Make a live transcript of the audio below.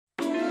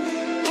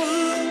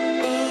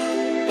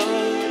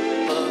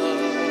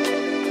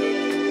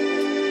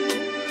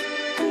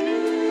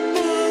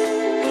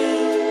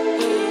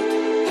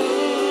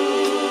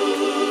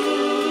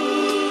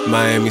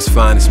Miami's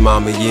finest,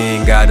 mama, you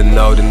ain't gotta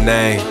know the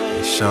name.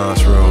 It's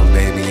Shaun's room,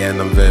 baby, and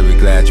I'm very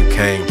glad you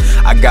came.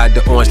 I got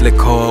the orange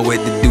liqueur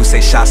with the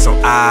Douce shots on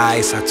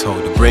ice. I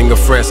told her, bring a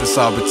friend, let's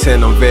all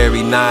pretend I'm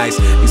very nice.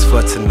 These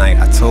for tonight,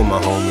 I told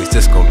my homies,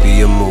 this gon'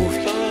 be a movie.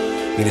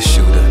 Need a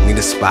shooter, need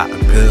a spot, a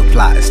good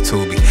plot, it's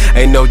Tubi.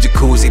 Ain't no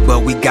jacuzzi, but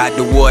we got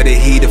the water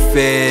heater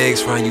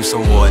fix. Run you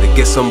some water,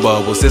 get some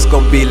bubbles, it's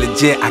gon' be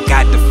legit, I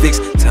got the fix.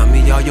 Tell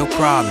me all your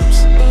problems,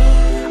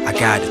 I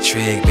got the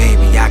trick,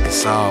 baby, I can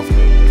solve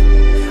them.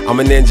 I'm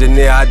an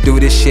engineer, I do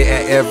this shit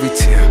at every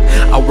tier.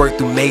 I work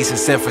through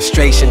mazes and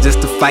frustration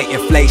just to fight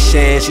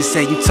inflation. She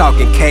said you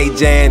talking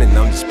Cajun, and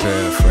I'm just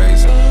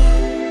paraphrasing.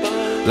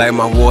 Like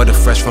my water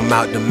fresh from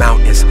out the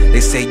mountains. They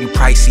say you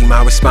pricey,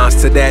 my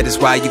response to that is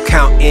why you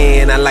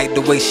countin'. I like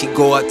the way she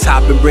go up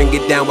top and bring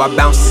it down while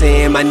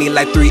bouncing. I need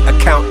like 3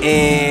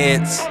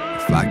 accountants.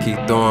 If I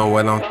keep throwing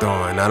what I'm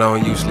throwing, I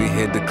don't usually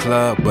hit the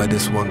club, but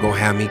this one gon'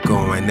 have me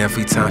going.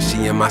 Every time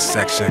she in my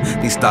section,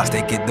 these thoughts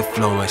they get the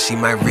flowing. She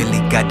might really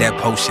got that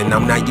potion,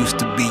 I'm not used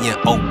to being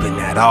open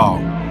at all.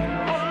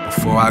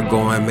 Before I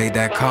go and make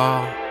that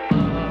call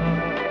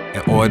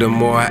and order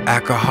more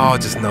alcohol,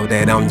 just know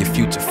that I'm your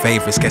future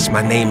favorite. Sketch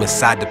my name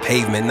inside the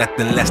pavement,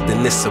 nothing less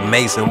than this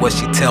amazing. What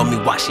she tell me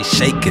while she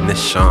shaking the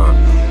Shaun.